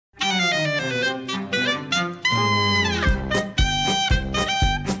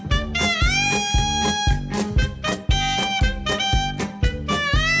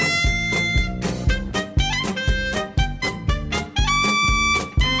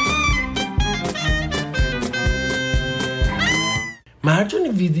مرجان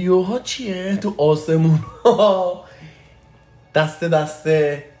ویدیوها چیه؟ تو آسمون ها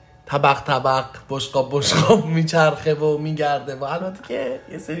دسته طبق بشقاب میچرخه و میگرده و البته که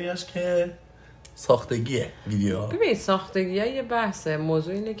یه سریاش که ساختگیه ویدیوها. ببین ساختگیه یه بحثه.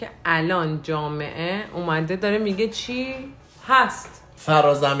 موضوع اینه که الان جامعه اومده داره میگه چی هست.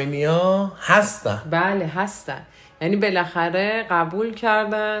 فرازمینی ها هستن. بله هستن. یعنی بالاخره قبول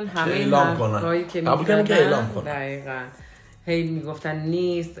کردن همه این حرفایی که قبول کردن که اعلام کنن. دقیقاً. هی میگفتن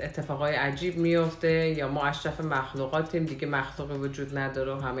نیست، اتفاقای عجیب میفته یا ما اشرف مخلوقاتیم دیگه، مخلوقی وجود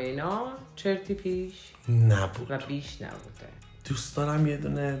نداره و همه اینا چرتی پیش نبود و بیش نبوده. دوست دارم یه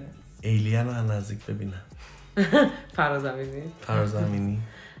دونه ایلین رو نزدیک ببینم. فرازمینی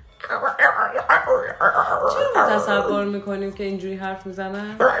چرا تصور میکنیم که اینجوری حرف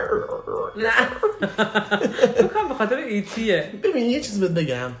میزنن؟ نه میکنم به خاطر ایتیه. ببین یه چیز بهت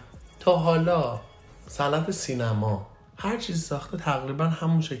بگم، تا حالا صنعت سینما هر چیزی ساخته تقریبا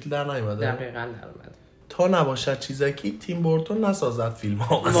همون شکل در نیومده. دقیقاً در اومده. تا نباشد چیزی که تیم بورتون نسازد فیلم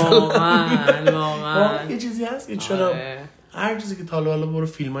ها. واقعا یه چیزی هست که چرا هر چیزی که تا حالا برو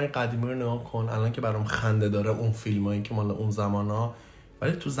فیلم های قدیمی رو نگاه کن، الان که برام خنده داره اون فیلم هایی که مال اون زمان ها،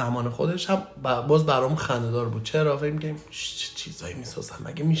 ولی تو زمان خودش هم باز برام خنده دار بود. چرا؟ فکر می‌کنم چیزایی میسازن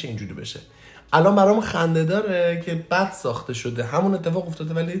مگه میشه اینجوری بشه. الان برام خنده داره که بد ساخته شده، همون اتفاق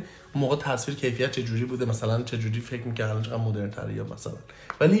افتاده ولی موقع تصویر کیفیت چه جوری بوده، مثلا چه جوری فکر می‌کردن چقدر مدرن‌تره یا مثلا،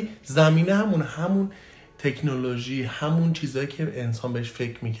 ولی زمینه همون تکنولوژی، همون چیزایی که انسان بهش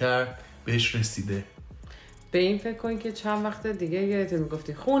فکر می‌کرد بهش رسیده. به این فکر کن که چند وقت دیگه یادت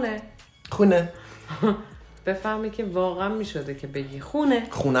میگفتی خونه بفهمی که واقعا میشده که بگی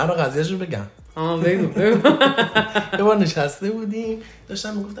خونه رو قضیه‌شو بگم. بگو. یه بار نشسته بودیم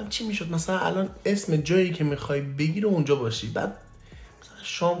داشتم میگفتم چی میشد مثلا الان اسم جایی که میخوای بگی رو اونجا باشی. بعد مثلا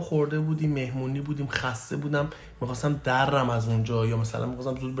شام خورده بودیم، مهمونی بودیم، خسته بودم، میخواستم درم از اونجا یا مثلا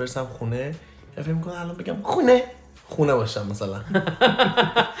میخواستم زود برسم خونه، فکر میکنم الان بگم خونه باشم مثلا.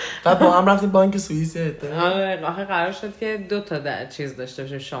 بعد با هم رفتیم بانک سوئیس. آخه قرار شد که 2 تا چیز داشته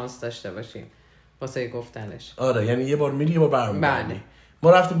باشیم، شانس داشته باشیم واسه گفتنش. آره یعنی یه بار میری یه بار برمیگردی.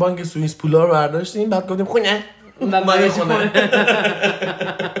 ما رفتیم بانک سوئیس پولا رو برداشتیم، بعد گفتیم خونه.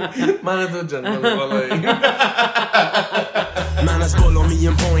 من تو جنگل بالایی. من از بالا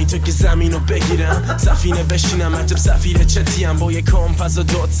میم پایین تو که زمینو بگیرم، سفینه بشینم عجب سفیر چتیم، با یه کامپز و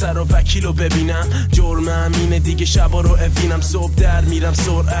دادسر و وکیلو ببینم. جرم امینه دیگه شبا رو اوینم، صبح در میرم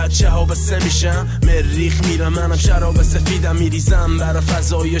سرعت شهاب 3 میشم، مریخ میرم منم شراب سفیدم، میریزم برا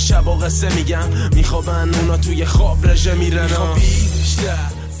فضای شبا قصه میگم، میخوابن اونا توی خواب رژه میرن.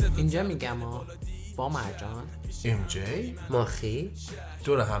 اینجا میگما با مرجان MJ ماخی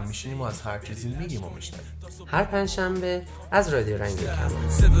دور هم میشینیم و از هر چیزی میگیم و میشنویم. هر پنجشنبه از رادیو رنگ کمان.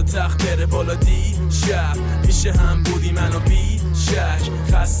 صدا تخت بره بالا دی شب میشه هم بودی منو بی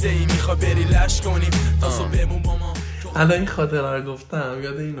شک، خسته ای میخوا بری لش کنیم تا صبح بمون با ما. الان این خاطره رو گفتم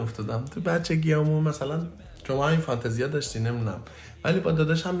یاد این افتادم. تو بچگیامون مثلا شما این فانتزی ها داشتی نمیدونم، ولی با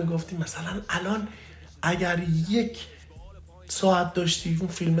داداشم میگفتیم مثلا الان اگر 1 ساعت داشتی اون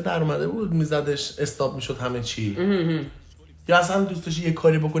فیلم در اومده بود میزدش استاپ میشد همه چی، یا اصلا دوست داشتی یه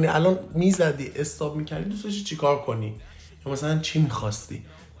کاری بکنی الان میزدی استاپ میکردی، دوست داشتی چی کار کنی یا مثلا چی میخواستی.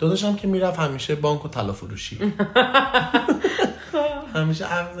 داداشم که میرفت همیشه بانک و طلا فروشی. همیشه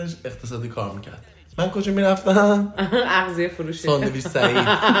عقلش اقتصادی کار میکرد. من کجا میرفتم؟ اغذیه فروشی. ساندویچ سعید.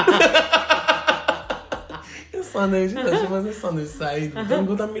 ساندویچی داشتم مثلا ساندویچ سعید بودم،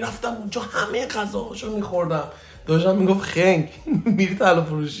 گفتم میرفتم اونجا همه غذاهاشو میخوردم. داشتم میگفت خنگ میری طلا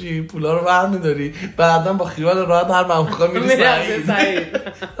فروشی پولا رو برمیداری بعداً با خیال راحت هر موقع میری سعید.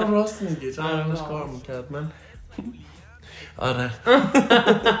 راست میگه چون همش کار میکرد. من آره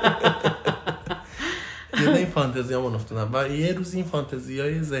یه این فانتزی همون افتادم و یه روز این فانتزی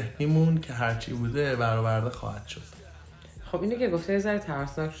های ذهنیمون که هرچی بوده برآورده خواهد شد. خب اینه که گفته یه ذره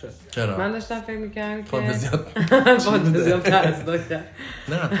ترسناک شد. چرا؟ من داشتم فکر می‌کردم که فانتزیات ترسناک.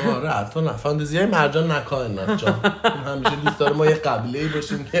 نه تو آره تو نه فانتزیای مرجان نکائنات جان. همیشه دوست دارم ما یه قبیله‌ای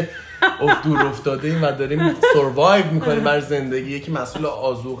باشیم که دور افتاده‌ایم و داریم سروایو می‌کنیم بر زندگی. یکی مسئول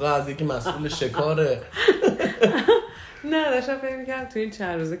آذوقه از یکی مسئول شکاره. نه داشتم فکر می‌کردم تو این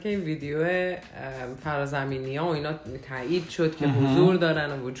چند روزه که این ویدیو فرازمینی‌ها و اینا تایید شد که حضور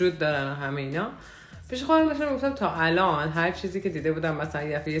دارن و وجود دارن و همه اینا، پیش خودم داشتم میگفتم تا الان هر چیزی که دیده بودم مثلا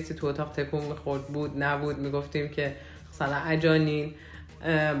یه دفعه تو اتاق تکون می‌خورد بود نبود میگفتیم که مثلا اجانین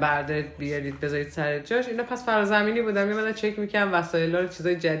بردارید بیارید بذارید سر جاش، اینا پس فرازمینی بودم میمدن چک می‌کردم وسایل رو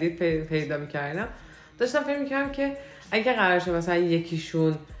چیزای جدید پیدا می‌کردم. داشتم فکر می‌کردم که اگه قرار شه مثلا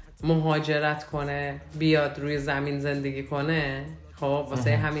یکیشون مهاجرت کنه بیاد روی زمین زندگی کنه، خب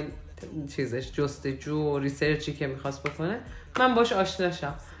واسه همین چیزش جستجو و ریسرچی که میخواست بکنه من باش آشنا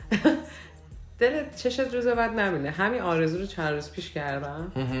شم. دلت چشت روز بعد نبینه. همین آرزو رو چند روز پیش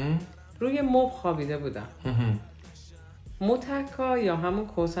کردم. روی مبل خوابیده بودم. متکا یا همون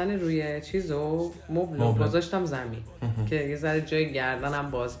کوسن روی چیزو مبل گذاشتم زمین که یه ذره جای گردنم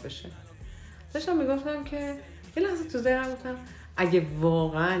باز بشه. داشتم میگفتم که یه لحظه تو ذهنم گفتم اگه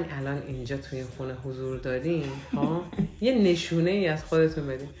واقعا الان اینجا توی این خونه حضور داریم یه نشونه ای از خودتون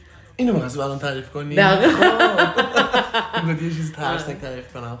بدین. اینو می‌خواستی الان تعریف کنی؟ یه چیز ترسناک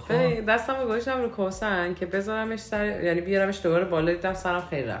تعریف کنم. خب دستمو گذاشتم رو کوسن که بذارمش سر، یعنی بیارمش دوباره بالا، دیدم سرم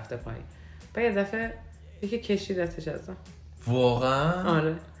خیلی رفته پایین. بعد یه دفعه یکی کشیدتش ازم. واقعا؟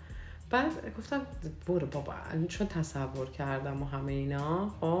 آره. بعد گفتم برو بابا، چون تصور کردم و همه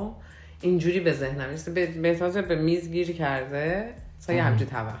اینا خب اینجوری به ذهنم نیست، به تازه به میز گیر کرده مثلا یه همچین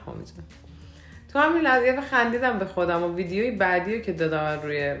توهم میزنم. تو همین لحظه خندیدم به خودم و ویدیوی بعدی که دادم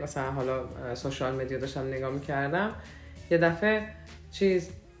روی مثلا حالا سوشال مدیا داشتم نگاه میکردم، یه دفعه چیز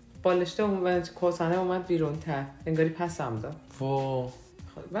بالشته اومد، کوسنه اومد بیرون تر، انگاری پسم داد.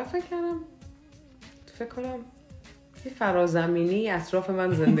 و فکر کنم یه فرازمینی اطراف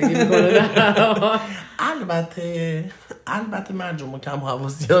من زندگی میکنه. البته مرجان ما کم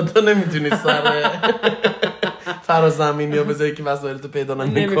حواسیات رو نمیتونی سر فرازمینی رو بذاری که وسایلتو پیدا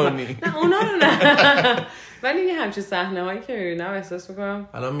نمیکنی. نه اونا رو نه، ولی یه همچین صحنه هایی که میبینم احساس میکنم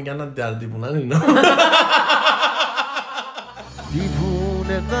الان میگن در دیوونن اینا.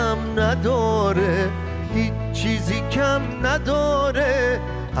 دیوونه غم نداره، هیچ چیزی کم نداره،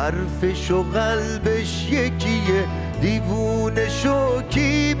 حرفش و قلبش یکیه، دیوونه شو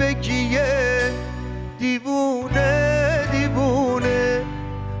کی به کیه، دیوونه دیوونه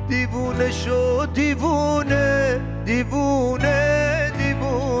دیوونه شو، دیوونه دیوونه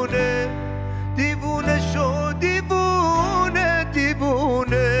دیوونه دیوونه شو، دیوونه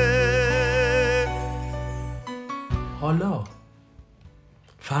دیوونه. حالا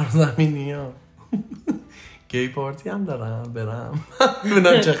فرازمینی ها گی پارتی هم دارن برم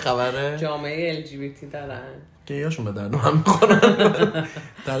ببینم چه خبره. جامعه LGBT دارن، گیاشون به درد هم میخورن.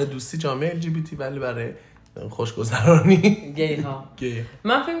 در دوستی جامعه LGBT ولی برای خوشگذرانی گی ها.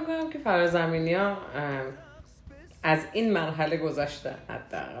 من فکر میکنم که فرازمینی ها از این مرحله گذشتن.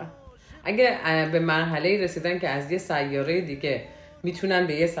 حداقل اگه به مرحله رسیدن که از یه سیاره دیگه میتونن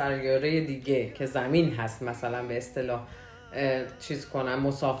به یه سیاره دیگه که زمین هست مثلا به اصطلاح چیز کنن،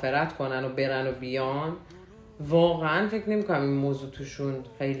 مسافرت کنن و برن و بیان، واقعا فکر نمی‌کنم این موضوع توشون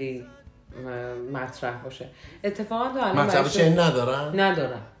خیلی مطرح باشه. اتفاقا تو الان مطرح باشه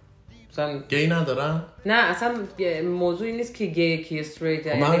ندارن مثلا گی ندارن. نه اصلا موضوعی نیست که گی کی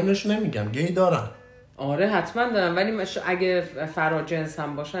استریت، من اینش نمیگم، گی دارن. آره حتما دارن، ولی اگه فراجنس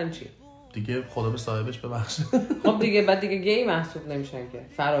هم باشن چی دیگه؟ خدا به صاحبش ببخشه. خب دیگه بعد دیگه گی محسوب نمیشن که،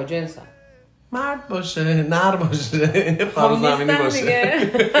 فراجنس هم مرد باشه نر باشه فرازمینی باشه.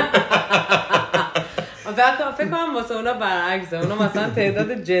 فکر کنم واسه اونا برعکسه، اونا مثلا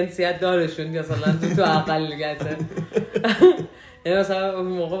تعداد جنسیت دارشون مثلا تو اقلیته. یعنی مثلا اون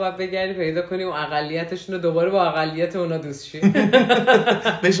موقع باید بگردی پیدا کنی اون اقلیتشون رو دوباره با اقلیت اونا دوست شی،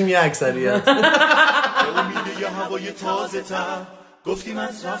 بشیم یه اکثریت. به امید یه هوای تازه تر گفتیم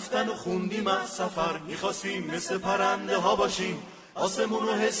از رفتن و خوندیم از سفر، میخواستیم مثل پرنده ها باشیم، آسمون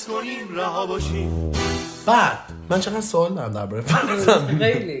رو حس کنیم رها باشیم. بعد من چقدر سوال دارم درباره فرازمینی.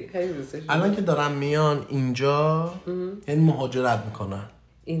 خیلی دوستش. الان که دارن میان اینجا یعنی مهاجرت میکنن؟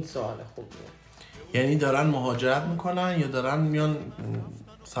 این سوال خوبیه. یعنی دارن مهاجرت میکنن یا دارن میان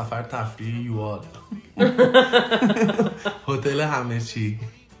سفر تفریحی یوال هتل همه چی؟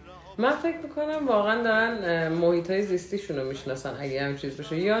 من فکر میکنم واقعا دارن محیطای زیستیشون رو میشناسن اگه هم چیز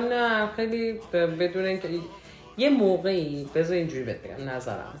بشه، یا نه خیلی بدون اینکه یه موقعی، بذار اینجوری بهت بگم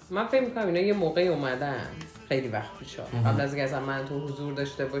نظرم، من فکر میکنم اینا یه موقعی اومدن خیلی وقت پیشا قبل از اینکه اصلا من تو حضور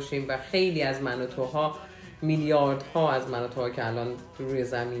داشته باشیم و خیلی از من و توها، میلیاردها از من و توها که الان روی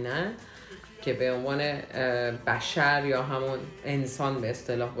زمینن که به عنوان بشر یا همون انسان به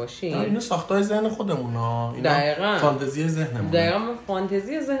اصطلاح باشیم. اینو ساختای ذهن خودمونا، اینا دقیقاً فانتزی ذهنمون. دقیقاً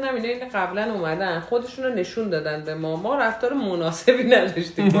فانتزی ذهنم اینا قبلا اومدن خودشون رو نشون دادن به ما رفتار مناسبی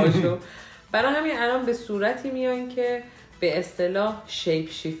نداشتیم باشون. برای همین الان به صورتی میان که به اصطلاح شیپ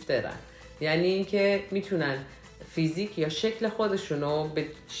شیفترن، یعنی اینکه میتونن فیزیک یا شکل خودشونو به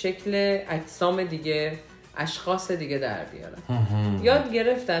شکل اجسام دیگه، اشخاص دیگه در بیارن. یاد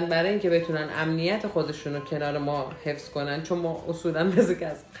گرفتن برای اینکه بتونن امنیت خودشونو کنار ما حفظ کنن، چون ما اصولا مثل که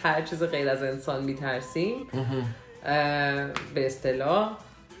از هر چیز غیر از انسان میترسیم به اصطلاح.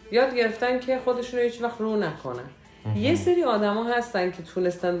 یاد گرفتن که خودشونو هیچ وقت رو نکنن. یه سری آدما هستن که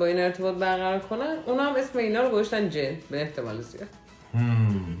تونستن با این ارتباط برقرار کنن، اونا هم اسم اینا رو گذاشتن جن، به احتمال زیاد.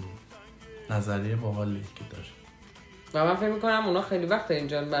 نظریه باحالی که داره. و من فکر میکنم اونا خیلی وقت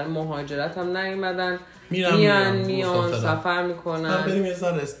اینجا برای مهاجرت هم نیومدن، میان سفر میکنن. بریم یه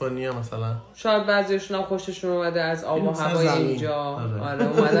سر اسپانیا مثلا. شاید بعضیشون هم خوششون اومده از آب و هوای اینجا. آره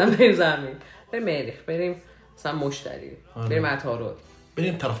اومدن بریم زمین، بریم مریخ، بریم مثلا مشتری، بریم عطارد،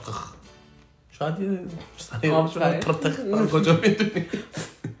 بریم ترتخ. شاید یه سیاره ترتخ کجا میدونی؟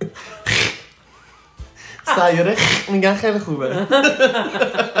 سیاره میگن خیلی خوبه.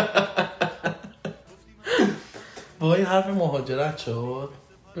 وای حرف مهاجرت شد.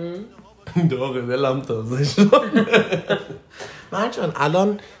 داغ دلم تازه شد. مرجان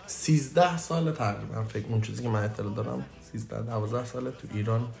الان 13 سال تقریبا فکر اون چیزی که من اطلاع دارم 13-12 سال تو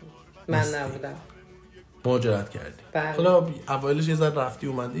ایران من نبودم. مهاجرت کردی. بله. حالا اولش یه ذره رفتی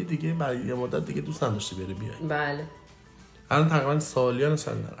اومدی دیگه بعد یه مدت دیگه دوست نداشتی بری بیای. بله. الان تقریبا سالیان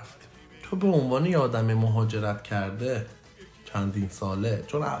سال نرفتی. تو به عنوان یه آدم مهاجرت کرده چندین ساله،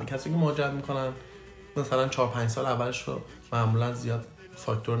 چون کسی که مهاجرت میکنن مثلا 4-5 سال اولش رو معمولا زیاد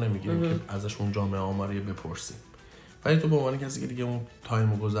فاکتور نمیگیریم که ازشون جامعه آماری بپرسیم، ولی تو به عنوان کسی که دیگه اون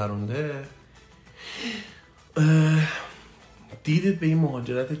تایمو گذرونده دیدت به این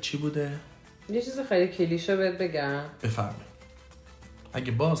مهاجرت چی بوده؟ یه چیز خیلی کلیشه بهت بگم. بفرمایید.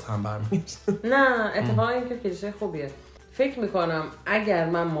 اگه باز هم برمی‌گشت. نه اتفاقا این که کلیشه خوبیه. فکر میکنم اگر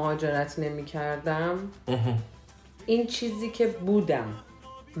من مهاجرت نمی‌کردم این چیزی که بودم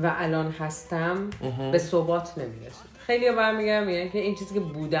و الان هستم به ثبات نمی‌رسید. خیلی‌ها برمیگردن میگن که این چیزی که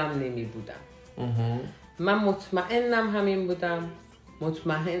بودم نمی‌بودم. من مطمئنم همین بودم.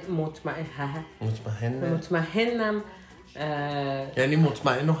 مطمئنم یعنی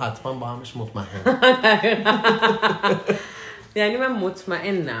مطمئن و حتما با همش مطمئن. یعنی من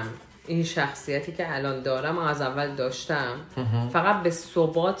مطمئنم این شخصیتی که الان دارم و از اول داشتم فقط به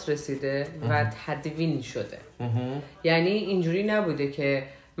ثبات رسیده و تدوین شده. یعنی اینجوری نبوده که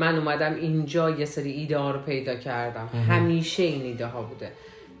من اومدم اینجا یه سری ایده ها رو پیدا کردم. همیشه این ایده ها بوده.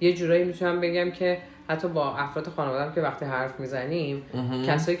 یه جورایی میتونم بگم که حتی با افراد خانواده‌ام که وقتی حرف میزنیم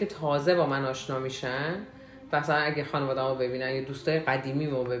کسایی که تازه با من آشنا میشن مثلا اگه خانواده‌مو ببینن یا دوستای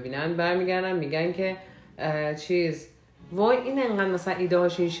قدیمیمو ببینن برمیگردن میگن که وای این انقدر مثلا ایده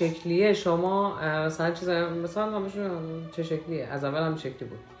هاش این شکلیه، شما مثلا مثلا همشون چه شکلیه؟ از اول هم شکلی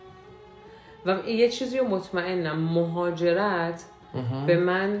بود. و یه چیزی رو مطمئنم مهاجرت به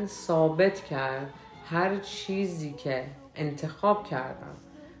من ثابت کرد هر چیزی که انتخاب کردم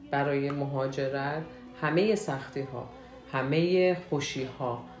برای مهاجرت، همه سختی ها، همه خوشی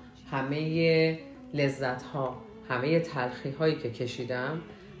ها، همه لذت ها، همه تلخی هایی که کشیدم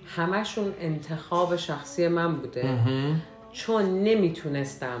همشون انتخاب شخصی من بوده. چون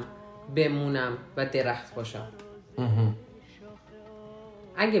نمیتونستم بمونم و درخت باشم.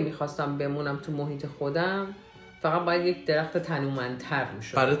 اگه میخواستم بمونم تو محیط خودم فقط باید یک درخت تنومندتر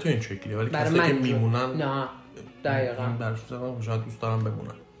میشد. برای تو این شکلیه، ولی کسی که میمونن نه دقیقاً شاید دوست دارم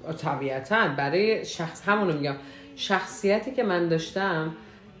بمونن. طبیعتاً برای شخص همونو میگم، شخصیتی که من داشتم،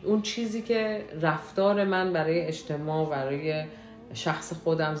 اون چیزی که رفتار من برای اجتماع، برای شخص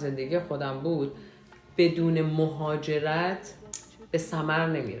خودم، زندگی خودم بود، بدون مهاجرت به ثمر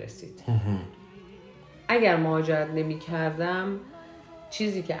نمیرسید. اگر مهاجرت نمی کردم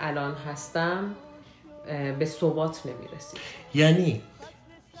چیزی که الان هستم به ثبات نمیرسید. یعنی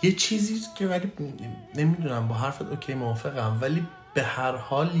یه چیزی که ولی نمیدونم با حرفت اوکی موافقم، ولی به هر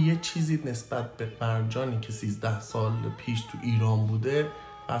حال یه چیزی نسبت به مرجانی که 13 سال پیش تو ایران بوده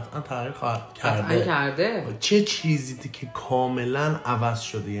قطعا تغییر کرده. چه چیزی که کاملا عوض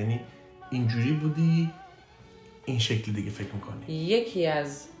شده؟ یعنی اینجوری بودی این شکلی دیگه فکر میکنی؟ یکی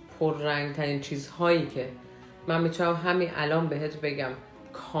از پررنگ ترین چیزهایی که من میتونم همین الان بهت بگم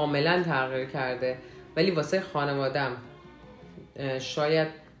کاملا تغییر کرده، ولی واسه خانوادم شاید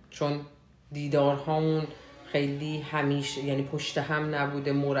چون دیدارهامون خیلی همیشه یعنی پشت هم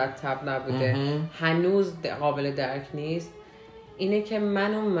نبوده، مرتب نبوده، هنوز قابل درک نیست، اینه که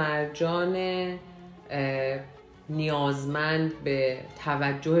من و مرجان نیازمند به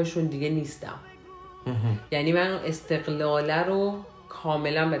توجهشون دیگه نیستم. یعنی من استقلاله رو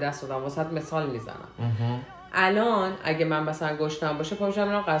کاملا به دست دادم. واسه مثال میزنم، الان اگه من مثلا گشتم باشه پاشم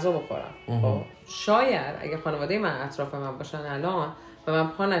برم غذا بخورم. خب شاید اگه خانواده من اطراف من باشن الان و من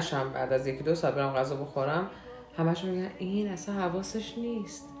پا نشم بعد از 1-2 ساعت برم غذا بخورم، همشون میگن این اصلا حواسش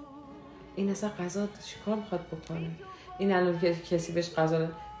نیست، این اصلا غذا چیکار میخواد بکنه، این الان که کسی بهش غذا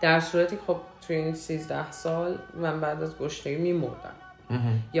در صورتی خب تو این 13 سال من بعد از گشنگی میمردم.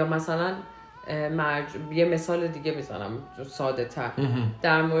 یا مثلا یه مثال دیگه میزنم ساده تر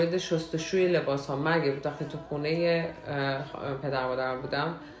در مورد شستشوی لباس ها. من اگه وقتی تو خونه پدر مادرم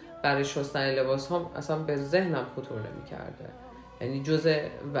بودم برای شستن لباس ها اصلا به ذهنم خطور نمی کرده یعنی جزء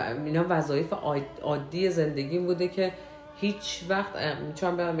اینا وظایف عادی زندگی بوده که هیچ وقت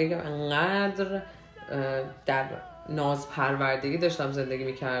میتونم بگم انقدر در ناز پروردگی داشتم زندگی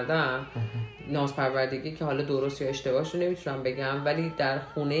میکردم. ناز پروردگی که حالا درست یا اشتباهش رو نمیتونم بگم، ولی در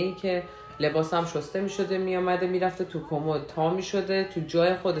خونه‌ای که لباسم شسته میشده میامده میرفته تو کمد تا میشده تو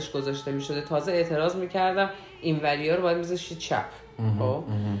جای خودش گذاشته میشده، تازه اعتراض میکردم این وریا رو باید میذاشتی چپ. خب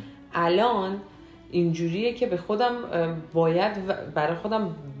الان اینجوریه که به خودم باید برای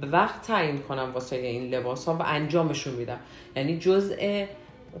خودم وقت تعیین کنم واسه این لباس ها و انجامشون میدم. یعنی جزء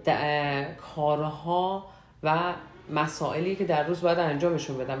کارها و مسائلی که در روز باید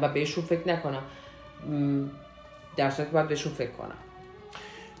انجامشون بدم و بهشون فکر نکنم، در صورتی که باید بهشون فکر کنم.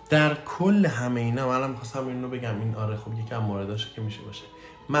 در کل همه اینا منم خواستم اینو بگم، این آره خب یکی از مورداشه که میشه باشه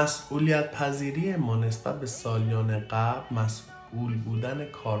مسئولیت پذیری ما نسبت به سالیان قبل، مسئول بودن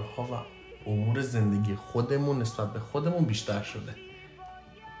کارها و امور زندگی خودمون نسبت به خودمون بیشتر شده.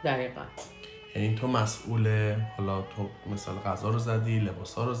 دقیقاً. یعنی تو مسئول، حالا تو مثلا غذا رو زدی،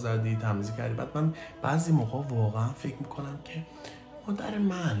 لباسا رو زدی، تمیزی کردی. بعد من بعضی موقع واقعا فکر میکنم که مادر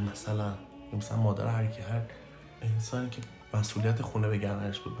من مثلا مادر هر انسانی که مسئولیت خونه به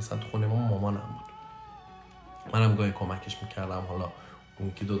گردنش بود، مثلا تو خونه ما مامانم بود، منم گاهی کمکش میکردم، حالا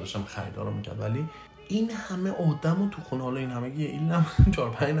اون که داشتم خریدار رو میکرد، ولی این همه آدم تو خونه، حالا این همه یه ایلم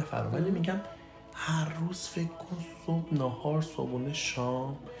 4-5 نفر، ولی میگم هر روز فکر کن صبح نهار، صبحونه،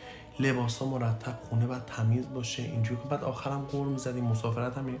 شام، لباسا مرتب، خونه باید تمیز باشه اینجوری که بعد آخرم قور میزدیم،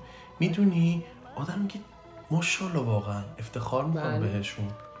 مسافرت هم میدونی آدم که ماشاءالله واقعا افتخار میکنم بهشون.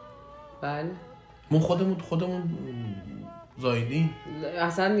 بله ما خودمون زایدی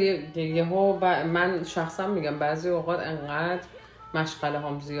اصلا یهو من شخصا میگم بعضی اوقات انقدر مشغله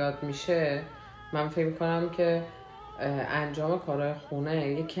هم زیاد میشه، من فکر میکنم که انجام کارهای خونه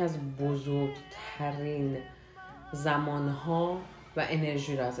یکی از بزرگترین زمانها و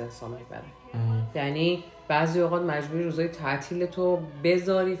انرژی رو از انسان میبره. یعنی بعضی اوقات مجبوری روزای تعطیل تو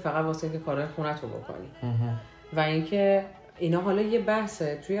بذاری فقط واسه اینکه کارهای خونه تو بکنی. و اینکه اینا حالا یه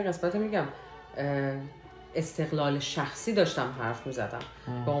بحثه، توی قسمت میگم استقلال شخصی داشتم حرف میزدم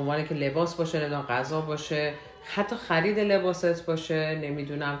به عنوان که لباس باشه، نمیدونم غذا باشه، حتی خرید لباست باشه،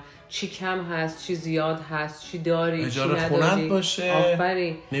 نمیدونم چی کم هست، چی زیاد هست، چی داری، اجاره چی نداری، خونت باشه،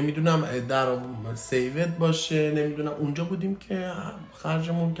 آفرین، نمیدونم در سیوت باشه، نمیدونم اونجا بودیم که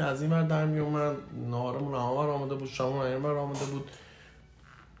خرجمون که از این ور در میومد، نهارمون آمار آماده بود، شامون این ور آماده بود،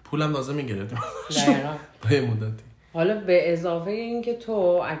 پولم لازم میگرفتیم به مدتی. حالا به اضافه این که تو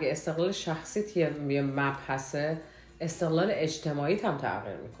اگه استقلال شخصیت یه مبحثه، استقلال اجتماعیت هم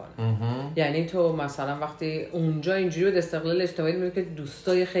تغییر میکنه. یعنی تو مثلا وقتی اونجا اینجوری بود استقلال اجتماعی میگه که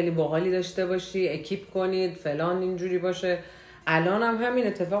دوستای خیلی باحالی داشته باشی، اکیپ کنید، فلان اینجوری باشه. الان هم همین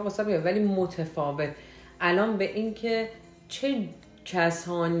اتفاق واسه میاد ولی متفاوت. الان به این که چه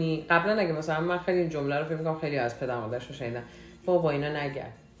کسانی، قبلا اگه مثلا من خیلی این جمله رو فکر میکنم خیلی از پدر مادرشون شنیدم، بابا اینا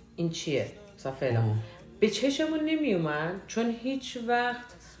نگرد، این چیه مثلا فلان، به چشمون نمی اومد چون هیچ وقت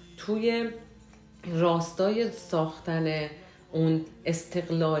توی راستای ساختن اون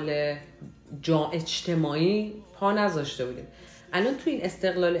استقلال اجتماعی پا نذاشته بودیم. الان توی این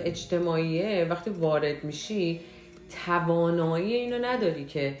استقلال اجتماعیه وقتی وارد میشی توانایی اینو نداری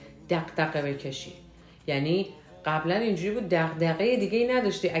که دغدغه بکشی. یعنی قبلا اینجوری بود دغدغه دیگه ای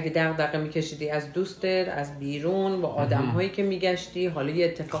نداشتی، اگه دغدغه میکشیدی از دوستت، از بیرون، با آدم‌هایی که میگشتی، حالا یه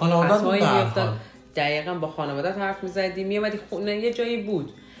اتفاق خاصی میافتاد، دقیقاً با خانواده‌ات حرف می‌زدی، میومدی خونه یه جایی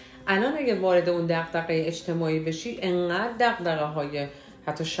بود. الان اگه وارد اون دغدغه اجتماعی بشی انقدر دغدغه‌های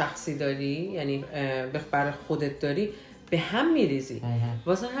حتی شخصی داری، یعنی برای خودت داری، به هم میریزی.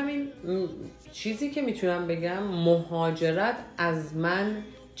 واسه همین چیزی که میتونم بگم مهاجرت از من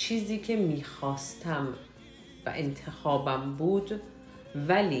چیزی که میخواستم و انتخابم بود،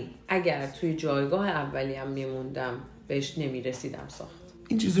 ولی اگر توی جایگاه اولیم میموندم بهش نمیرسیدم ساخت.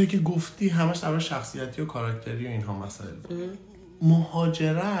 این چیزایی که گفتی همش در شخصیتی و کاراکتری و اینها مسائل بود.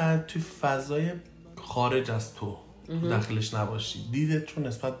 مهاجرت توی فضای خارج از تو داخلش نباشی، دیدت رو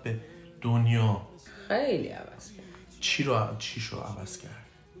نسبت به دنیا خیلی عوض کرد. چیشو عوض کرد؟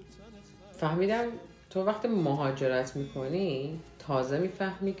 فهمیدم تو وقتی مهاجرت میکنی تازه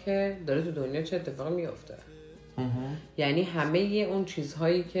میفهمی که داره تو دنیا چه اتفاقی میفته. یعنی همه اون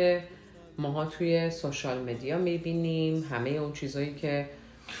چیزهایی که ماها توی سوشال مدیا میبینیم، همه اون چیزهایی که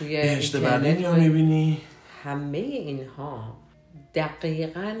توی اینترنت میبینی، همه اینها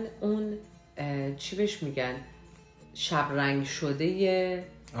دقیقاً اون چی بهش میگن شبرنگ شده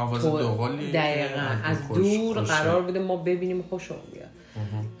آواز دوقالی دقیقاً از دور قرار بوده ما ببینیم خوشمون بیاد.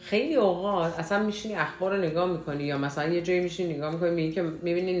 خیلی اوقات اصلا میشینی اخبار رو نگاه میکنی یا مثلا یه جایی میشینی نگاه میکنی میگی که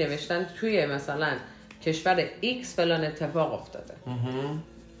میبینی نوشتن توی مثلا کشور X فلان اتفاق افتاده.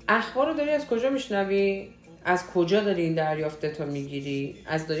 اخبار رو داری از کجا میشنوی؟ از کجا داری این دریافته تو میگیری؟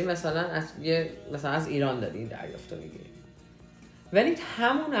 داری مثلا از ایران داری این دریافته میگیری. ولی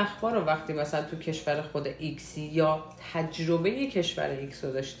همون اخبار رو وقتی مثلا تو کشور خود ایکسی یا تجربه کشور ایکس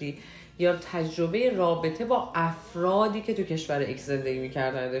رو داشتی یا تجربه رابطه با افرادی که تو کشور ایکس زندگی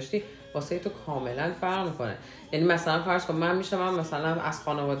میکردن داشتی، واسه تو کاملا فرق میکنه. یعنی مثلا فرض کن من مثلا از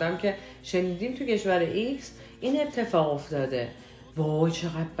خانوادم که شنیدیم تو کشور ایکس این اتفاق افتاده، وای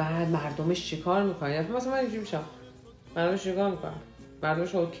چقدر بد، مردمش چیکار میکنن؟ مثلا من اینجوری میشم، مردمش چیکار میکنن؟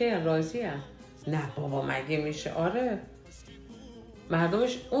 مردمش اوکی ان، راضی ان؟ نه بابا مگه میشه؟ آره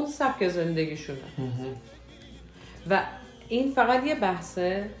مردمش اون سبک زندگیشونه. و این فقط یه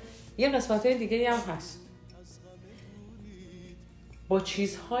بحثه. یه قسمت‌های دیگه هم هست. با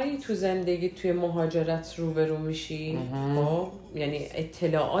چیزهایی تو زندگی توی مهاجرت روبرو میشی، خب یعنی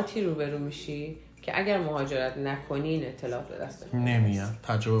اطلاعاتی روبرو میشی که اگر مهاجرت نکنی این اطلاعات به دست نمیاد.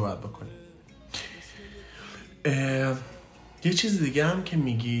 تجربه باید بکنی. یه چیز دیگه هم که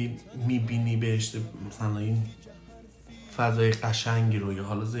میبینی بهش، مثلا این فضای قشنگی رو یا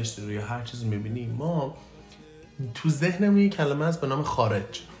حالا زشتی رو یا هر چیزی میبینی، ما تو ذهنمون یه کلمه هست به نام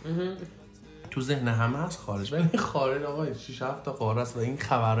خارج. تو ذهن همه هست خارج، ولی خارج آقا 6-7 تا قاره است و این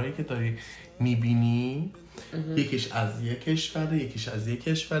خبرهایی که داری میبینی یکیش از یک کشوره، یکیش از یک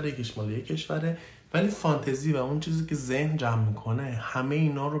کشوره، یکیش مال یک کشوره، ولی فانتزی و اون چیزی که ذهن جمع میکنه همه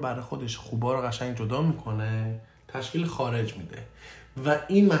اینا رو برای خودش خوبا رو قشنگ جدا میکنه، تشکیل خارج میده. و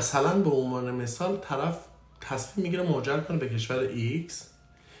این مثلا به عنوان مثال طرف تصمیم میگیره مهاجرت کنه به کشور X،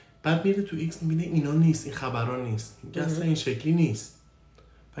 بعد میره تو X میبینه اینا نیست، این خبرها نیست، میگه اصلا این شکلی نیست.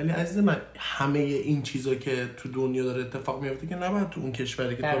 ولی عزیز من همه این چیزا که تو دنیا داره اتفاق میفته که نباید تو اون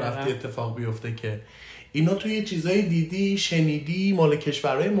کشوری که تو رفتی اتفاق بیفته، که اینا تو یه چیزای دیدی شنیدی مال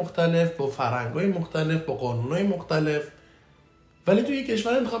کشورهای مختلف با فرهنگ‌های مختلف با قانون‌های مختلف، ولی تو یه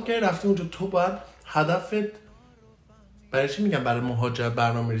کشور انتخاب کردی رفتی اونجا. تو باید هدفت برای چی میگم برای مهاجرت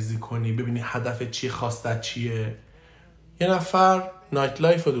برنامه‌ریزی کنی، ببینی هدفت چیه، خواستت چیه. یه نفر نایت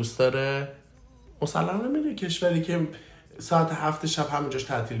لایف رو دوست داره، مسلماً نمیره کشوری که ساعت 7 شب همونجاش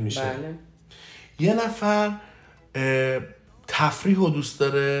تعطیل میشه. بله. یه نفر تفریح رو دوست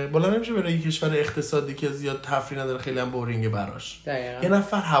داره، بالا نمیشه بره یه کشور اقتصادی که زیاد تفریح نداره، خیلی هم بورینگه براش. دقیقا. یه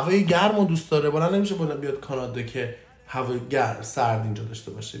نفر هوای گرم رو دوست داره، بالا نمیشه بیاد کانادا که هوای گرم سرد اینجا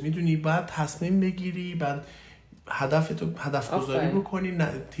داشته باشه. میدونی باید تصمیم بگیری، بعد هدف گذاری بکنی،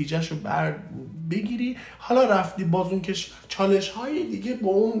 نتیجهش رو بگیری. حالا رفتی باز اون کشور چالش های دیگه با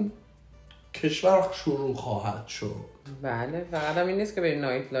اون کشور شروع خواهد شد. بله، فقط هم این نیست که بری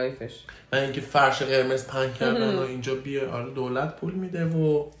نایت لایفش و اینکه فرش قرمز پهن کردن و اینجا بیه آره دولت پول میده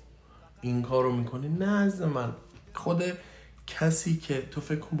و این کارو میکنی. نه از من خود کسی که تو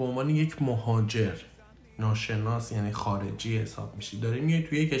فکر کن به عنوان یک مهاجر ناشناس یعنی خارجی حساب میشی، داری میای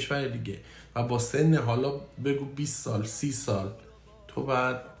توی یک کشور دیگه و با سن حالا بگو 20 سال 30 سال تو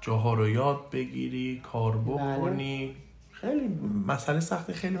باید جاها رو یاد بگیری، کار بکنی. بله. خیلی مسئله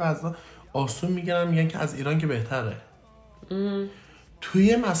سختی، خیلی وضع آسون میگن که از ایران که بهتره.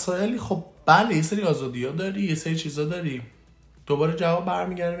 توی مسائلی خب بله یه سری آزادی‌ها داری، یه سری چیزا داری، دوباره جواب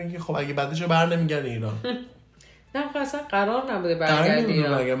برمیگرده میگی خب اگه بعدش بر نمیگردی ایران. نه خب اصلا قرار نبوده برگردی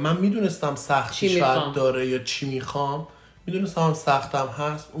ایران. من میدونستم سختی شاید داره یا چی میخوام، میدونستم سختم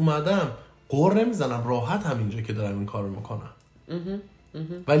هست، اومدم قر نمیزنم، راحت هم اینجا که دارم این کارو میکنم.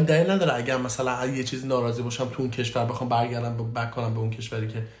 ولی دلیل نداره اگر مثلا یه چیزی ناراضی باشم تو اون کشور بخوام برگردم بک کنم به اون کشوری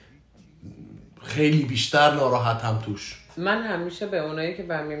که خیلی بیشتر ناراحتم توش. من همیشه به اونایی که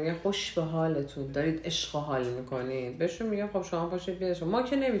برام میگن خوش به حالتون دارید عشق و حال میکنید بهشون میگم خب شما پاشید بیاید، ما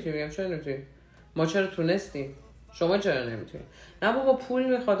که نمیتونیم. میگم چرا نمیتونیم؟ ما چرا تونستیم، شما چرا نمیتونید؟ نه بابا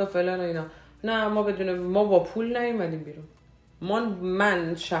پول میخواد و فلان و اینا. نه ما بدون ما با پول نیومدیم بیرون.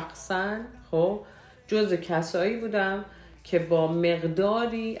 من شخصا خب جز کسایی بودم که با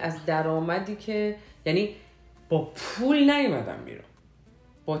مقداری از درآمدی که یعنی با پول نیومدم بیرون،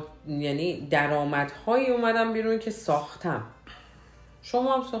 یعنی درآمدهایی اومدم بیرون که ساختم.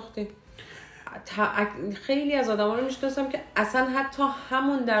 شما هم ساختید. خیلی از آدما رو میشناسم که اصلا حتی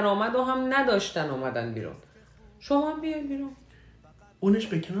همون درآمد رو هم نداشتن اومدن بیرون. شما هم بیاید بیرون. اونش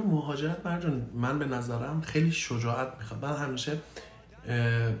به کنار مهاجرت مرجان من به نظرم خیلی شجاعت میخواد. من همیشه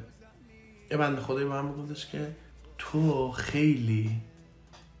یه بنده خدایی به من میگفتش که تو خیلی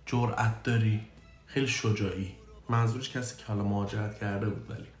جرأت داری، خیلی شجاعی. منظورش کسی که حالا مهاجرت کرده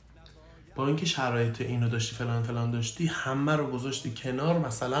بود، ولی با اینکه شرایط اینو داشتی فلان فلان داشتی همه رو گذاشتی کنار،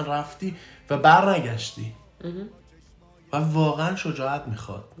 مثلا رفتی و بر نگشتی و واقعا شجاعت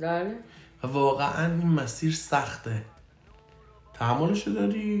میخواد. بله. و واقعا این مسیر سخته، تحملشو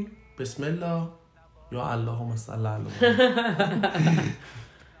داری، بسم الله یا اللهم صل علی محمد.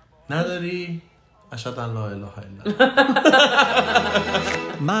 نداری؟ اشهد ان لا اله الا الله.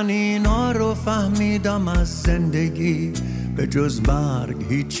 من اینا رو فهمیدم از زندگی، به جز مرگ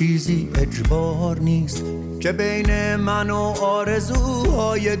هیچ چیزی اجبار نیست، که بین من و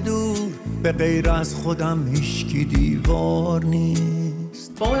آرزوهای دور به غیر از خودم هیچکی دیوار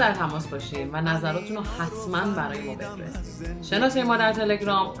نیست. با ما در تماس باشیم و نظراتتون رو حتما برای ما بفرستید. شناسه ما در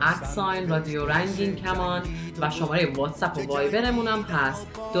تلگرام @رادیو رنگین کمان و شماره واتساپ و وایبرمون هم هست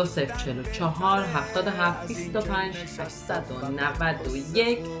 2044 77 25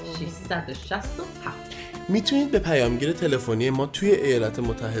 891 667. میتونید به پیامگیر تلفنی ما توی ایالات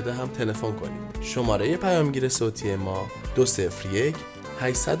متحده هم تلفن کنید. شماره پیامگیر صوتی ما 201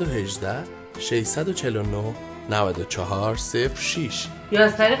 818 649 9406 یا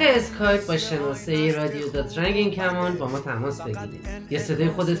از طریق اسکایپ با شناسه رادیو رنگین کمان با ما تماس بگیرید. یا صدای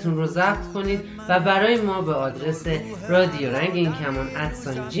خودتون رو ضبط کنید و برای ما به آدرس رادیو رنگین کمان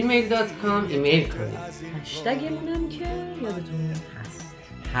 @gmail.com ایمیل کنید. هشتگمون هم که یادتون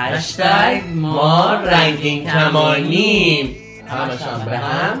هست، ما رنگین کمانیم، همشان به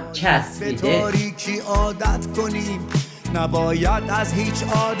هم چسبیده. به تاریکی عادت کنیم، نباید از هیچ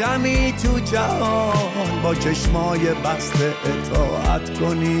آدمی تو جهان با چشمای بسته اطاعت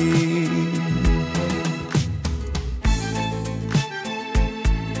کنیم.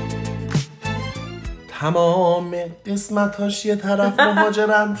 تمام قسمتاش یه طرف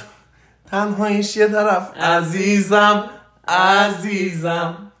مهاجرت، تنهاییش یه طرف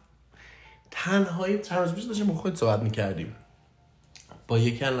عزیزم. تنهایی چند روز پیش داشتیم با خود صحبت میکردیم با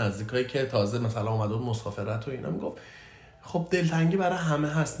یکی از نزدیکایی که تازه مثلا اومده بود مسافرت و اینا، میگفت خب دلتنگی برای همه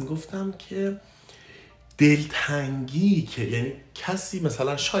هست. میگفتم که دلتنگی که یعنی کسی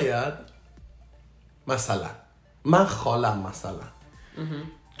مثلا شاید مثلا من خالم مثلا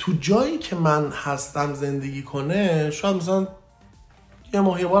تو جایی که من هستم زندگی کنه، شاید مثلا یه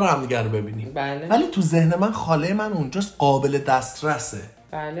ماه یه بار هم دیگر رو ببینیم، بله. ولی تو ذهن من خاله من اونجاست، قابل دسترسه.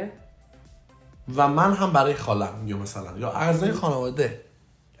 بله. و من هم برای خالم یا مثلا یا اعضای خانواده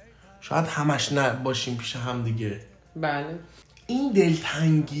شاید همش نه باشیم پیش هم دیگه. بله. این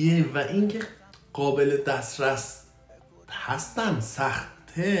دلتنگیه و اینکه قابل دسترس هستن،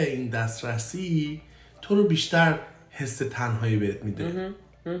 سخته این دسترسی تو رو بیشتر حس تنهایی بهت میده.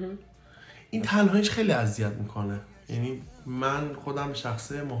 این تنهاییش خیلی اذیت میکنه. یعنی من خودم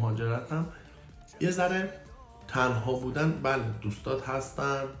شخصه مهاجرتم یه ذره تنها بودن. بله دوستات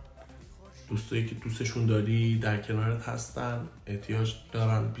هستن، دوستایی که دوستشون داری در کنارت هستن، احتیاج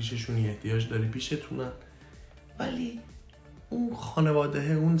دارن پیششونی، احتیاج داری پیشتونن، ولی اون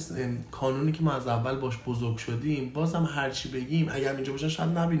خانواده، اون کانونی که ما از اول باش بزرگ شدیم، بازم هرچی بگیم اگر اینجا باشن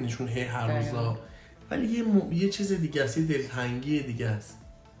شاید نبینیشون هر روزا، ولی یه چیز دیگه است، یه دلتنگی دیگه است.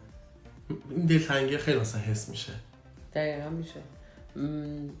 این دلتنگی خیلی مثلا حس میشه. دقیقا میشه.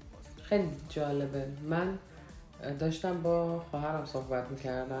 خیلی جالبه. من داشتم با خواهرم صحبت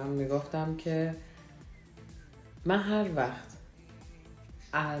میکردم، میگفتم که من هر وقت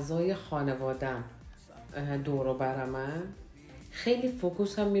اعضای خانوادم دور و بر من خیلی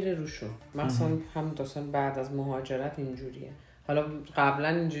فوکوسم میره روشون. مثلا هم دوستان بعد از مهاجرت اینجوریه. حالا قبلا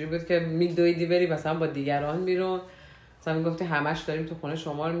اینجوری بود که میدویدی بری مثلا با دیگران بیرون، مثلا میگفتی همش داریم تو خونه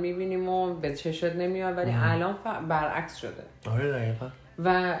شما رو میبینیم و به چشت نمیاد، ولی الان برعکس شده. آره دقیقاً.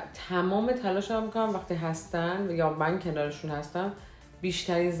 و تمام تلاشم میکنم وقتی هستن یا من کنارشون هستم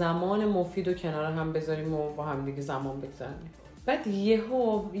بیشتری زمان مفید و کنار هم بذاریم و با هم دیگه زمان بگذاریم. بعد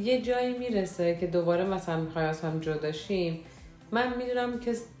یه جایی میرسه که دوباره مثلا میخوایم از هم جداشیم. من میدونم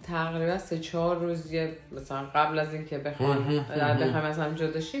که تقریبا 3-4 روز مثلا قبل از این که بخوایم از هم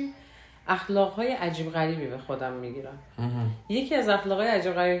جداشیم اخلاقهای عجیب غریبی به خودم میگیرم. یکی از اخلاقهای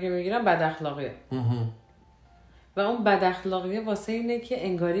عجیب غریبی که میگیرم بد اخلاقیه. و اون بد اخلاقیه واسه اینه که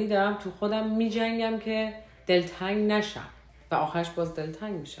انگاری دارم تو خودم میجنگم که دلتنگ نشم و آخرش باز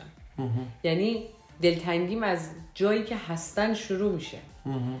دلتنگ میشم. یعنی دلتنگیم از جایی که هستن شروع میشه.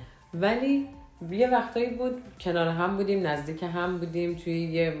 ولی یه وقتایی بود کنار هم بودیم، نزدیک هم بودیم، توی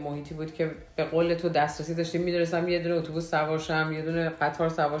یه محیطی بود که به قول تو دسترسی داشتیم، میدرسم یه دونه اتوبوس سوارشم، یه دونه قطار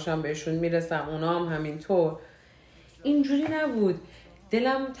سوارشم بهشون میرسم، اونا هم همینطور. اینجوری نبود.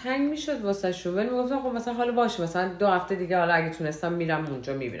 دلم تنگ میشد واسه شو، ولی میگفتم خب مثلا حالا باشه، مثلا 2 هفته دیگه حالا اگه تونستم میرم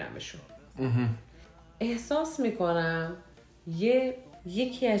اونجا میبینمشون. احساس میکنم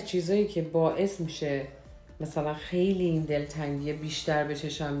یکی از چیزایی که باعث میشه مثلا خیلی این دلتنگی بیشتر به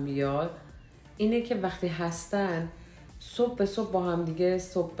چشم بیاد اینه که وقتی هستن صبح به صبح با هم دیگه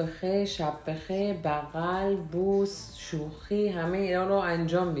صبح بخیر، شب بخیر، بغل، بوس، شوخی، همه اینا رو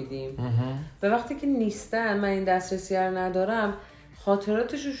انجام میدیم. و وقتی که نیستن، من این دسترسی رو ندارم،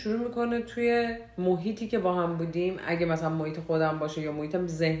 خاطراتش رو شروع میکنه توی محیطی که با هم بودیم. اگه مثلا محیط خودم باشه یا محیطم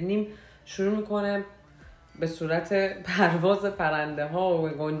ذهنیم، شروع میکنه به صورت پرواز پرنده ها و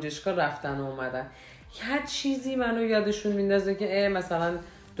گنجشکا رفتن و اومدن. هر چیزی منو یادشون میندازه که مثلا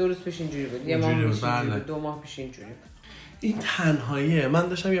 2 روز پیش اینجوری بود، یه ماه پیش اینجوری بود، 2 ماه پیش اینجوری بود. این تنهاییه. من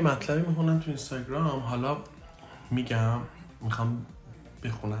داشتم یه مطلبی میخونم تو اینستاگرام، حالا میخوام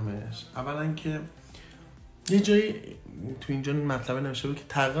بخونمش. اولا که یه جایی تو اینجا مطلب نوشته بود که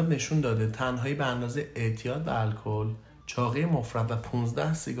تحقیقات نشون داده تنهایی به اندازه اعتیاد به الکل، چاقی مفرط و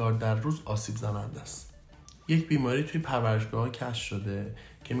 15 سیگار در روز آسیب زننده است. یک بیماری توی پرورشگاه‌ها کشف شده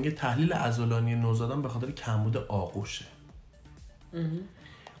که میگه تحلیل عضلانی نوزادان به خاطر کمبود آغوشه.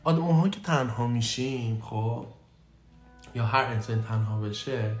 آدم‌ها که تنها میشیم، خب یا هر انسان تنها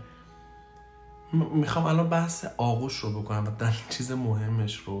بشه، میخوام الان بحث آغوش رو بکنم و در چیز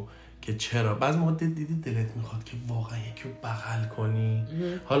مهمش رو که چرا بعضی موقع دیدی دلت میخواد که واقعا یکی رو بغل کنی.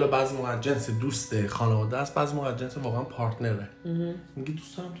 حالا بعضی موقع جنس دوست خانواده است، بعضی موقع جنس واقعا پارتنره. میگی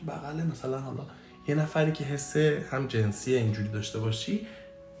دوست دارم تو بغل مثلا حالا یه نفری که حس هم جنسی اینجوری داشته باشی،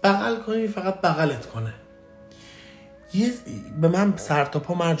 بغل کنی، فقط بغلت کنه. به من سر تا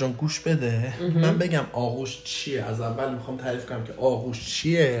پا مرجان گوش بده. من بگم آغوش چیه. از اول میخوام تعریف کنم که آغوش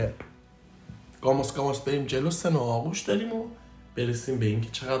چیه. گاموس بریم جلو. سه نوع آغوش داریم و برسیم به این که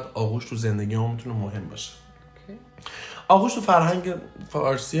چقدر آغوش تو زندگی هم میتونه مهم باشه. آغوش تو فرهنگ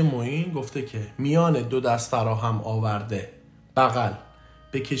فارسی موین گفته که میان 2 دست فراهم آورده، بغل،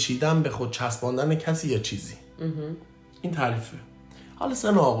 به کشیدن به خود چسباندن کسی یا چیزی. این تعریفه. حالا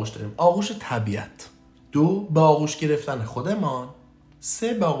 3 نوع آغوش داریم. آغوش طبیعت. 2 به آغوش گرفتن خودمان.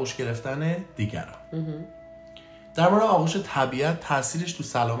 3 به آغوش گرفتن دیگران. در مورد آغوش طبیعت، تاثیرش تو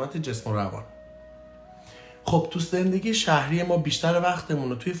سلامت جسم و روان. خب تو زندگی شهری ما بیشتر وقتمون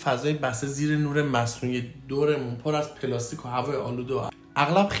رو توی فضای بسته زیر نور مصنوعی دورمون پر از پلاستیک و هوای آلوده و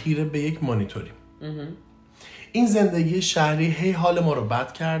اغلب خیره به یک مانیتوریم. این زندگی شهری هی حال ما رو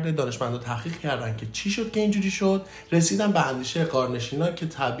بد کرده. دانشمندا تحقیق کردن که چی شد که اینجوری شد، رسیدن به اندیشه غارنشینا که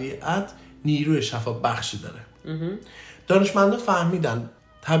طبیعت نیروی شفا بخشی داره. دانشمندا فهمیدن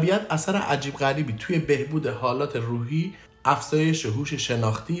طبیعت اثر عجیب غریبی توی بهبود حالات روحی، افزایش هوش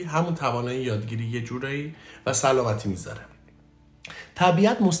شناختی، همون توانایی یادگیری یه جورایی، و سلامتی میذاره.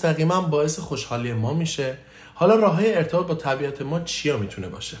 طبیعت مستقیما باعث خوشحالی ما میشه. حالا راههای ارتباط با طبیعت ما چیا میتونه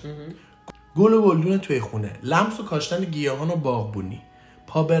باشه؟ گل و گلدون توی خونه، لمس و کاشتن گیاهان و باغبونی،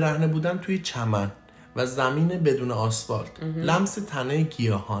 پا برهنه بودن توی چمن و زمین بدون آسفالت، لمس تنه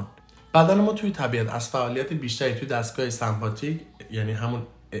گیاهان. بدن ما توی طبیعت از فعالیت بیشتری توی دستگاه سمپاتیک، یعنی همون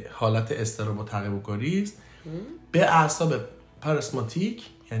حالت استراب و تعقیب و گریز، به اعصاب پاراسمپاتیک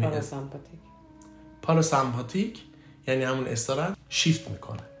یعنی پاراسمپاتیک یعنی همون استراحت شیفت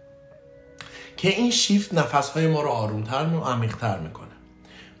میکنه که این شیفت نفسهای ما رو آرومتر و عمیق‌تر میکنه.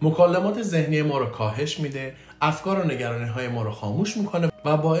 مکالمات ذهنی ما رو کاهش میده، افکار و نگرانی‌های ما رو خاموش میکنه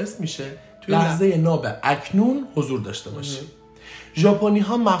و باعث میشه توی لحظه ناب اکنون حضور داشته باشیم.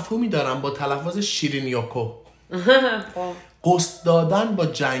 ژاپنی‌ها مفهومی دارن با تلفظ شیرین یوکو. قسط دادن با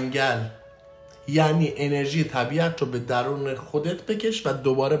جنگل، یعنی انرژی طبیعت رو به درون خودت بکش و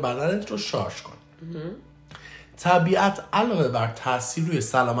دوباره بدنت رو شارژ کن. طبیعت علاوه بر تاثیر روی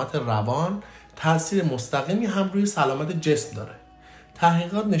سلامت روان، تاثیر مستقیمی هم روی سلامت جسم داره.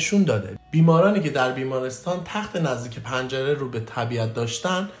 تحقیقات نشون داده بیمارانی که در بیمارستان تخت نزدیک پنجره رو به طبیعت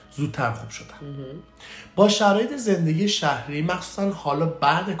داشتن زودتر خوب شدن. با شرایط زندگی شهری، مخصوصا حالا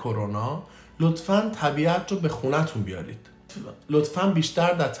بعد کرونا، لطفاً طبیعت رو به خونتون بیارید. لطفاً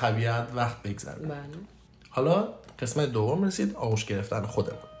بیشتر در طبیعت وقت بگذرونید. حالا قسمت دوم رسید، آغوش گرفتن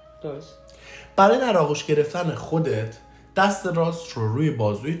خودمون. درست. برای در آغوش گرفتن خودت، دست راست رو روی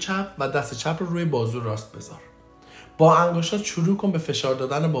بازوی چپ و دست چپ رو روی بازوی راست بذار. با انگشتات شروع کن به فشار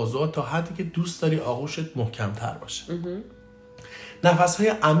دادن بازوها تا حدی که دوست داری آغوشت محکم‌تر باشه. نفس‌های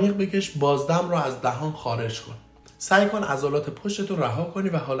عمیق بکش، بازدم رو از دهان خارج کن. سعی کن عضلات پشتت رو رها کنی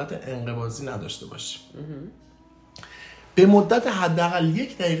و حالت انقباضی نداشته باشی. به مدت حداقل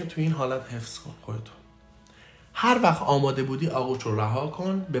 1 دقیقه تو این حالت حفظ کن خودتو. هر وقت آماده بودی آغوش رو رها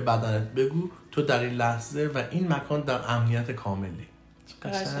کن، به بدنت بگو تو در این لحظه و این مکان در امنیت کاملی.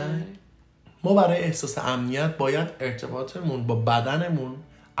 قشنگ. ما برای احساس امنیت باید ارتباطمون با بدنمون،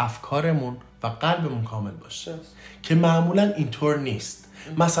 افکارمون و قلبمون کامل باشه که معمولا اینطور نیست.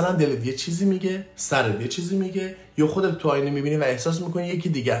 مثلا دلت یه چیزی میگه، سرت یه چیزی میگه، یا خودت تو آینه میبینی و احساس میکنی یکی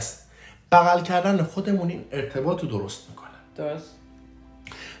دیگه است. بغل کردن خودمون این ارتباط رو درست میکنه. درست.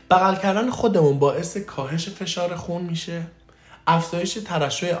 بغل کردن خودمون باعث کاهش فشار خون میشه، افزایش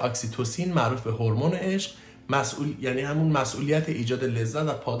ترشح اکسیتوسین معروف به هورمون عشق یعنی همون مسئولیت ایجاد لذت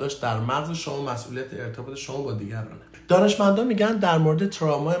و پاداش در مغز شما، مسئولیت ارتباط شما با دیگرانه. دانشمندان میگن در مورد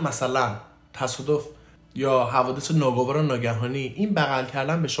تراما مثلا تصادف یا حوادث ناگوار و ناگهانی، این بغل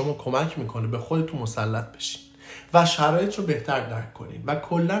کردن به شما کمک میکنه به خودتون مسلط بشین و شرایط رو بهتر درک کنین و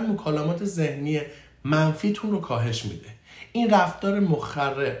کلا مکالمات ذهنی منفیتون رو کاهش میده. این رفتار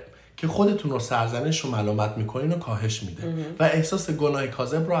مخرب که خودتون رو سرزنش و ملامت میکنین رو کاهش میده و احساس گناه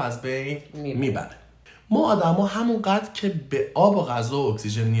کاذب رو از بین میبره. ما آدما همونقدر که به آب و غذا و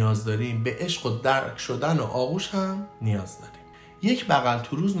اکسیژن نیاز داریم، به عشق و درک شدن و آغوش هم نیاز داریم. یک بغل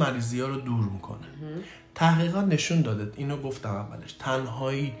تو روز مریضی‌ها رو دور میکنه. تحقیقات نشون داده، اینو گفتم اولش،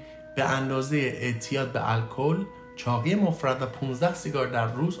 تنهایی به اندازه اعتیاد به الکل، چاقی مفرط و 15 سیگار در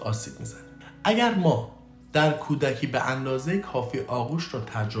روز آسیب میزنه. اگر ما در کودکی به اندازه کافی آغوش رو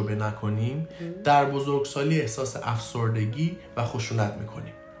تجربه نکنیم، در بزرگسالی احساس افسردگی و خشونت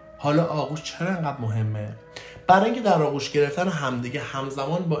میکنیم. حالا آغوش چرا انقدر مهمه؟ برای اینکه در آغوش گرفتن همدیگه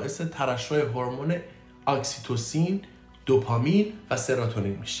همزمان باعث ترشح هورمون اکسیتوسین، دوپامین و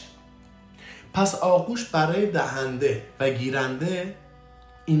سروتونین میشه. پس آغوش برای دهنده و گیرنده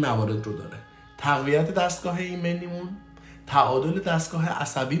این موارد رو داره: تقویت دستگاه ایمنیمون، تعادل دستگاه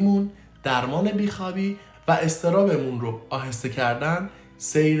عصبیمون، درمان بیخوابی و اضطرابمون رو آهسته کردن،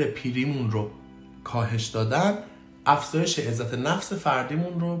 سیر پیریمون رو کاهش دادن، افزایش عزت نفس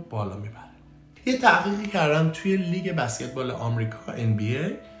فردیمون رو بالا میبره. یه تحقیقی کردن توی لیگ بسکتبال آمریکا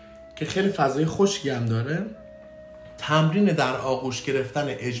NBA که خیلی فضای خشکی هم داره، تمرین در آغوش گرفتن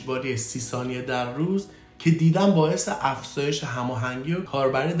اجباری 30 ثانیه در روز که دیدن باعث افزایش هماهنگی و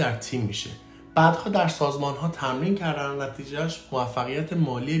کاربری در تیم میشه. بعدها در سازمان‌ها تمرین کردن، نتیجهش موفقیت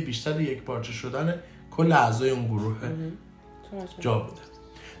مالی بیشتر یکپارچه شدن کل اعضای اون گروه جا بوده.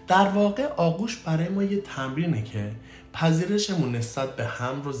 در واقع آغوش برای ما یه تمرینه که پذیرشمون نسبت به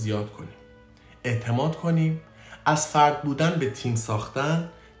هم رو زیاد کنیم، اعتماد کنیم، از فرد بودن به تیم ساختن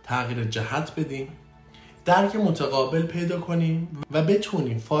تغییر جهت بدیم، درک متقابل پیدا کنیم و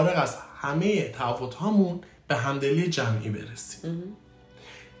بتونیم فارغ از همه تفاوت‌هامون به همدلی جمعی برسیم.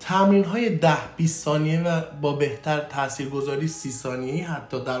 تمرین‌های 10-20 ثانیه و با بهتر تاثیرگذاری 30 ثانیه‌ای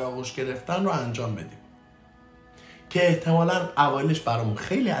حتی در آغوش گرفتن رو انجام بدیم که احتمالاً اولش برامون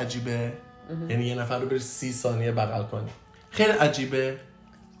خیلی عجیبه، یعنی یه نفر رو بری 30 ثانیه بغل کنی خیلی عجیبه،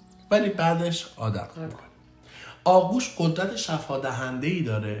 ولی بعدش عادت می‌کنی. آغوش قدرت شفادهنده‌ای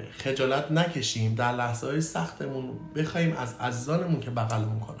داره. خجالت نکشیم در لحظه‌های سختمون بخوایم از عزیزانمون که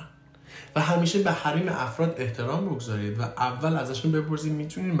بغلمون کنن و همیشه به حریم افراد احترام بگذارید و اول ازشون بپرسید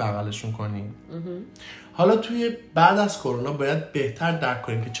میتونین بغلشون کنین. حالا توی بعد از کرونا باید بهتر درک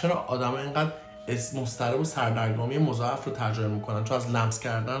کنیم که چرا آدم‌ها اینقدر مضطرب و سردرگمی مضاعف رو تجربه میکنن، چون از لمس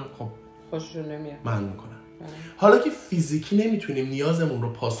کردن خب خوششون نمیاد، من میکنن. حالا که فیزیکی نمیتونیم نیازمون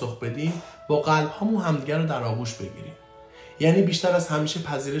رو پاسخ بدیم، با قلب‌هامون همدیگه رو در آغوش بگیریم. یعنی بیشتر از همیشه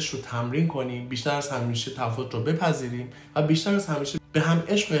پذیرش رو تمرین کنیم، بیشتر از همیشه تفاوت رو بپذیریم و بیشتر از همیشه به هم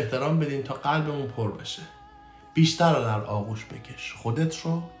عشق و احترام بدیم تا قلبمون پر بشه. بیشتر رو در آغوش بکش، خودت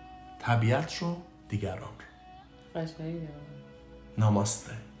رو، طبیعت رو، دیگران رو. قشنگه.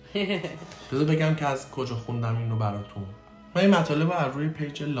 ناماسته. بذار بگم که از کجا خوندم اینو براتون. من این مطالب رو از روی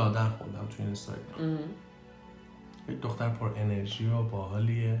پیج لادن خوندم توی اینستاگرام. یه دختر پر انرژی و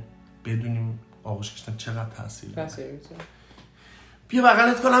باحالیه. بدونیم آغوش کشیدن چقدر تاثیر داره. بیا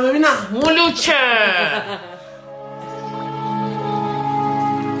بغلت کنم ببینم. مولوچه.